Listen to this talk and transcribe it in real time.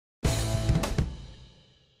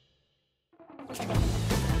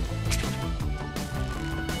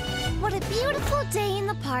Beautiful day in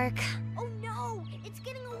the park. Oh no, it's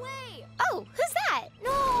getting away. Oh, who's that?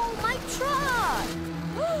 No, my truck.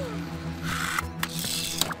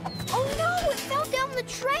 Oh no, it fell down the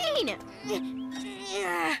train.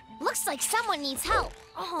 Looks like someone needs help.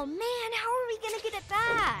 Oh man, how are we gonna get it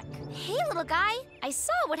back? Hey, little guy, I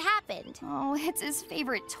saw what happened. Oh, it's his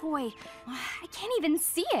favorite toy. I can't even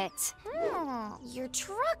see it. Your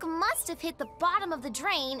truck must have hit the bottom of the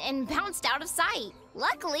drain and bounced out of sight.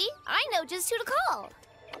 Luckily, I know just who to call.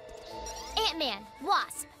 Ant-Man,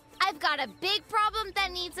 Wasp, I've got a big problem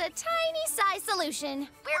that needs a tiny size solution.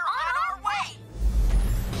 We're on our way!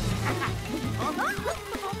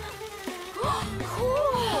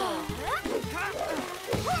 Cool!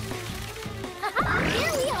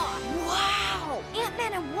 Here we are! Wow,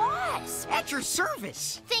 Ant-Man and Wasp. At your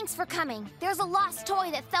service! Thanks for coming. There's a lost toy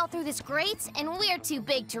that fell through this grate, and we're too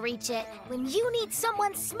big to reach it. When you need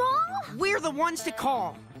someone small, We're the ones to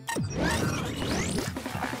call.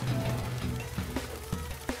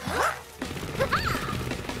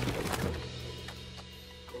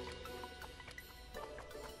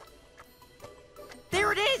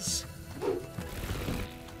 There it is!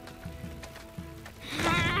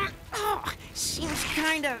 Oh, seems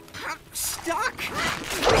kinda stuck.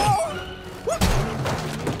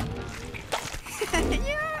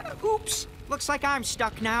 Yeah, oops. Looks like I'm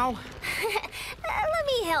stuck now. let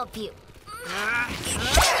me help you.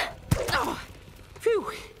 Oh,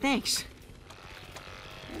 phew, thanks.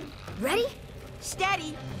 Ready?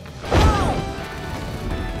 Steady.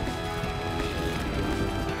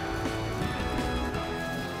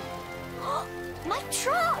 My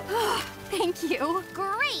truck! Thank you.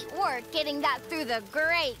 Great work getting that through the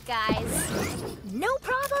grate, guys. No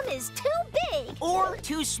problem is too big. Or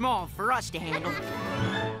too small for us to handle.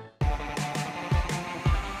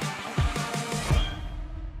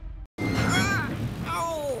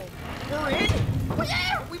 Oh, we're in? We're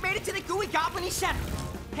there! We made it to the gooey goblin-y center.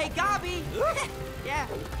 Hey, Gobby. Yeah,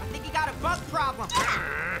 I think you got a bug problem.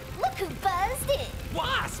 Look who buzzed in.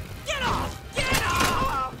 Wasp! Get off! Get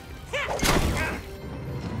off!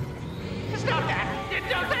 Stop that!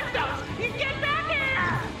 Don't! Get back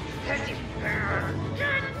here!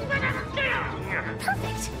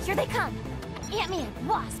 Perfect. Here they come. Ant-Man,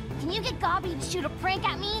 Wasp, can you get Gobby to shoot a prank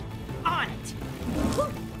at me? On it.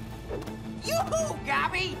 Yoo-hoo,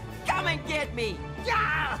 Gobby! Come and get me.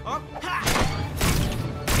 Yeah!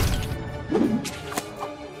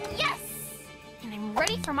 Yes! And I'm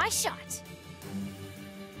ready for my shot.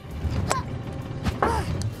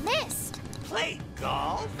 Missed. Play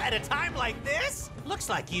golf at a time like this? Looks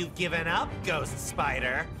like you've given up, Ghost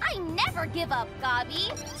Spider. I never give up,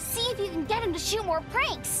 Gobby. See if you can get him to shoot more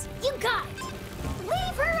pranks. You got it.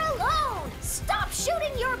 Leave her alone. Stop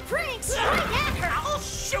shooting your pranks right at her. I'll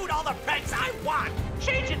shoot all the pranks I want.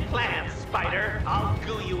 Changing plans, Spider. I'll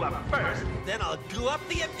goo you up first, then I'll goo up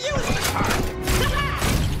the amusement park.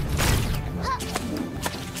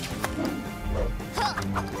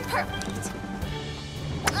 Perfect.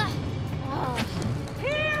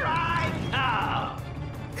 Here I come.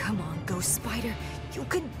 Come on, Ghost Spider. You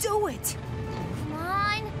can do it. Come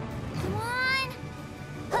on. Come on.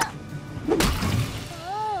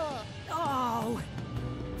 Oh.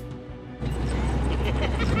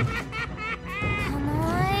 Come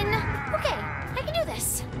on. Okay, I can do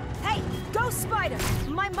this. Hey, Ghost Spider!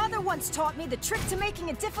 My mother once taught me the trick to making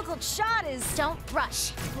a difficult shot is... Don't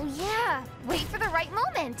rush. Oh, yeah. Wait for the right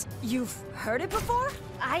moment. You've heard it before?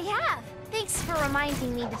 I have. Thanks for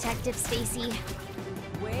reminding me, Detective Stacy.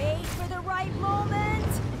 Wait for the right moment.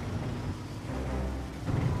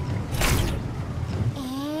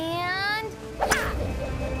 And...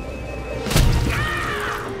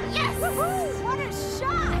 Yes! Woohoo! What a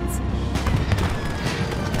shot!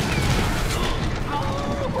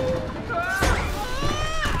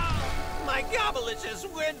 My gobbleicious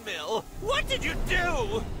windmill. What did you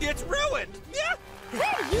do? It's ruined. Yeah.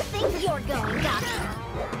 Where do you think you're going, Gobby?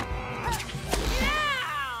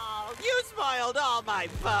 Ow! You spoiled all my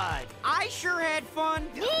fun. I sure had fun.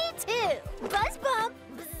 Me too. Buzz bump.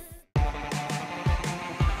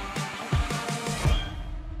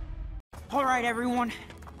 All right, everyone.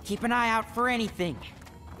 Keep an eye out for anything.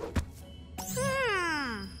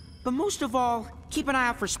 But most of all, keep an eye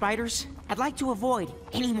out for spiders. I'd like to avoid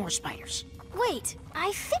any more spiders. Wait,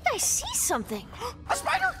 I think I see something. A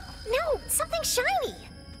spider? No, something shiny.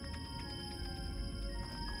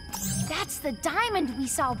 That's the diamond we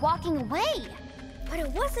saw walking away. But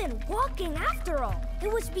it wasn't walking after all.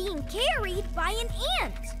 It was being carried by an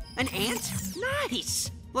ant. An ant?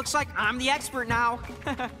 Nice. Looks like I'm the expert now.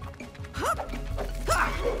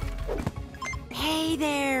 Hey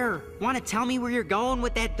there! Want to tell me where you're going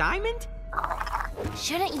with that diamond?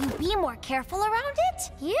 Shouldn't you be more careful around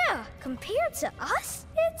it? Yeah, compared to us,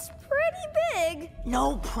 it's pretty big.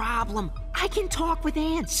 No problem. I can talk with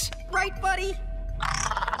ants. Right, buddy?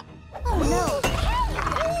 Oh no.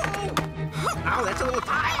 Oh, that's a little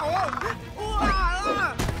tight.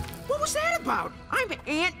 What was that about? I'm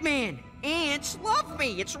Ant-Man. Ants love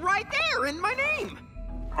me. It's right there in my name.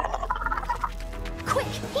 Quick,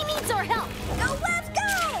 he needs our help. Go, Wasp,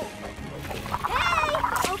 go!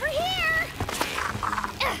 Hey, over here.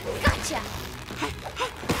 Gotcha.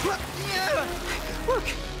 Look,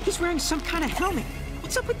 he's wearing some kind of helmet.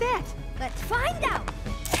 What's up with that? Let's find out.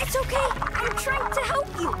 It's okay. I'm trying to help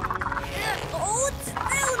you. Hold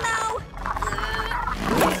still now.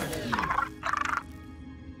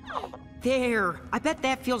 There. I bet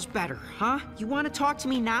that feels better, huh? You want to talk to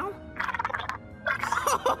me now?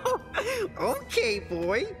 Okay,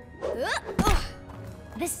 boy.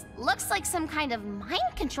 This looks like some kind of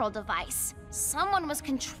mind control device. Someone was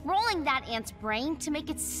controlling that ant's brain to make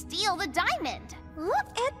it steal the diamond.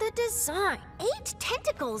 Look at the design. 8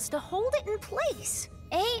 tentacles to hold it in place.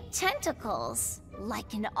 8 tentacles,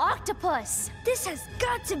 like an octopus. This has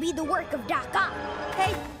got to be the work of Doc Ock.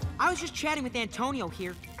 Hey, I was just chatting with Antonio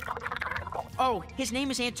here. Oh, his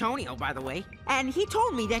name is Antonio, by the way. And he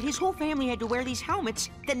told me that his whole family had to wear these helmets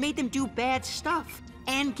that made them do bad stuff.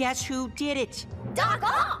 And guess who did it? Doc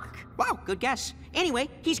Ock! Wow, good guess. Anyway,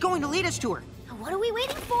 he's going to lead us to her. What are we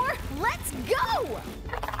waiting for? Let's go!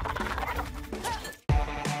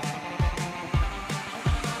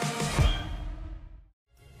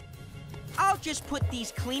 I'll just put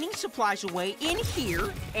these cleaning supplies away in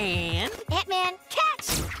here, and... Ant-Man,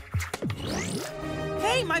 catch!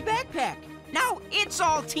 Hey, my backpack! Now it's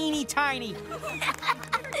all teeny tiny.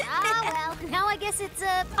 Ah, well, now I guess it's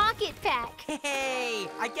a pocket pack. Hey,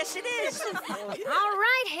 I guess it is. All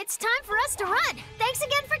right, it's time for us to run. Thanks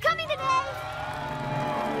again for coming today.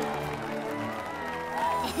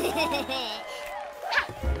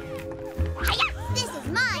 This is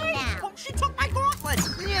mine now. Oh, she took my gauntlet.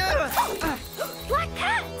 Black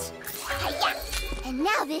Cat. And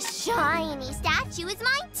now this shiny statue is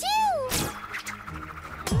mine too.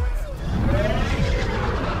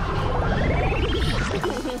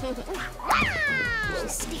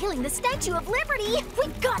 She's stealing the Statue of Liberty.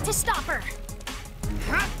 We've got to stop her.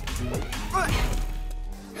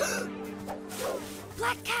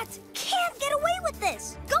 Black Cat can't get away with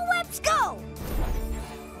this. Go, Webs, go!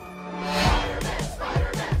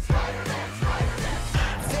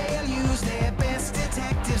 They'll use their best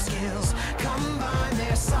detective skills, combine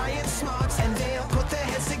their science smarts, and they'll put their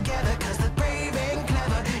heads together, 'cause they're brave and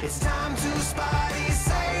clever. It's time to Spidey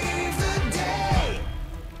save the day.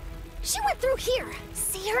 She went through here.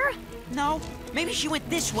 See her? No, maybe she went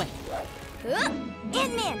this way.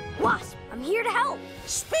 Ant-Man, Wasp, I'm here to help.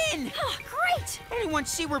 Spin! Oh, great! Anyone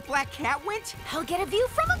see where Black Cat went? I'll get a view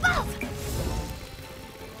from above.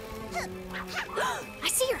 I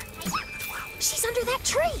see her. She's under that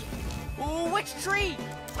tree. Oh, which tree?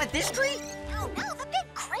 Like this tree? Oh, no, the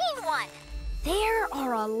big green one. There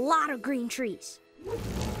are a lot of green trees.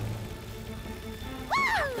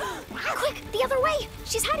 Quick, the other way.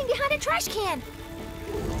 She's hiding behind a trash can.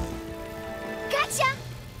 Gotcha.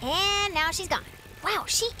 And now she's gone. Wow,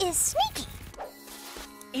 she is sneaky.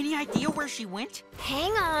 Any idea where she went?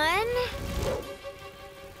 Hang on.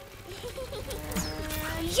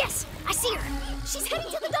 Yes, I see her. She's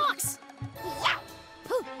heading to the docks. Yeah.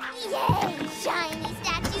 Yay, shiny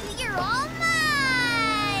statue, you're all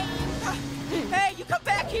mine. Hey, you come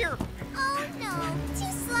back here! Oh no,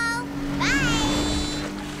 too slow. Bye.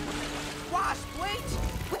 Wasp, wait!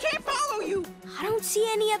 We can't follow you! I don't see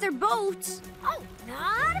any other boats. Oh,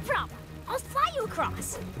 not a problem. I'll fly you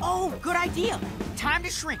across. Oh, good idea. Time to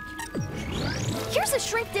shrink. Here's a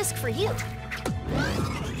shrink disc for you.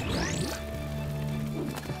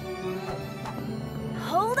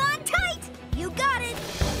 Hold on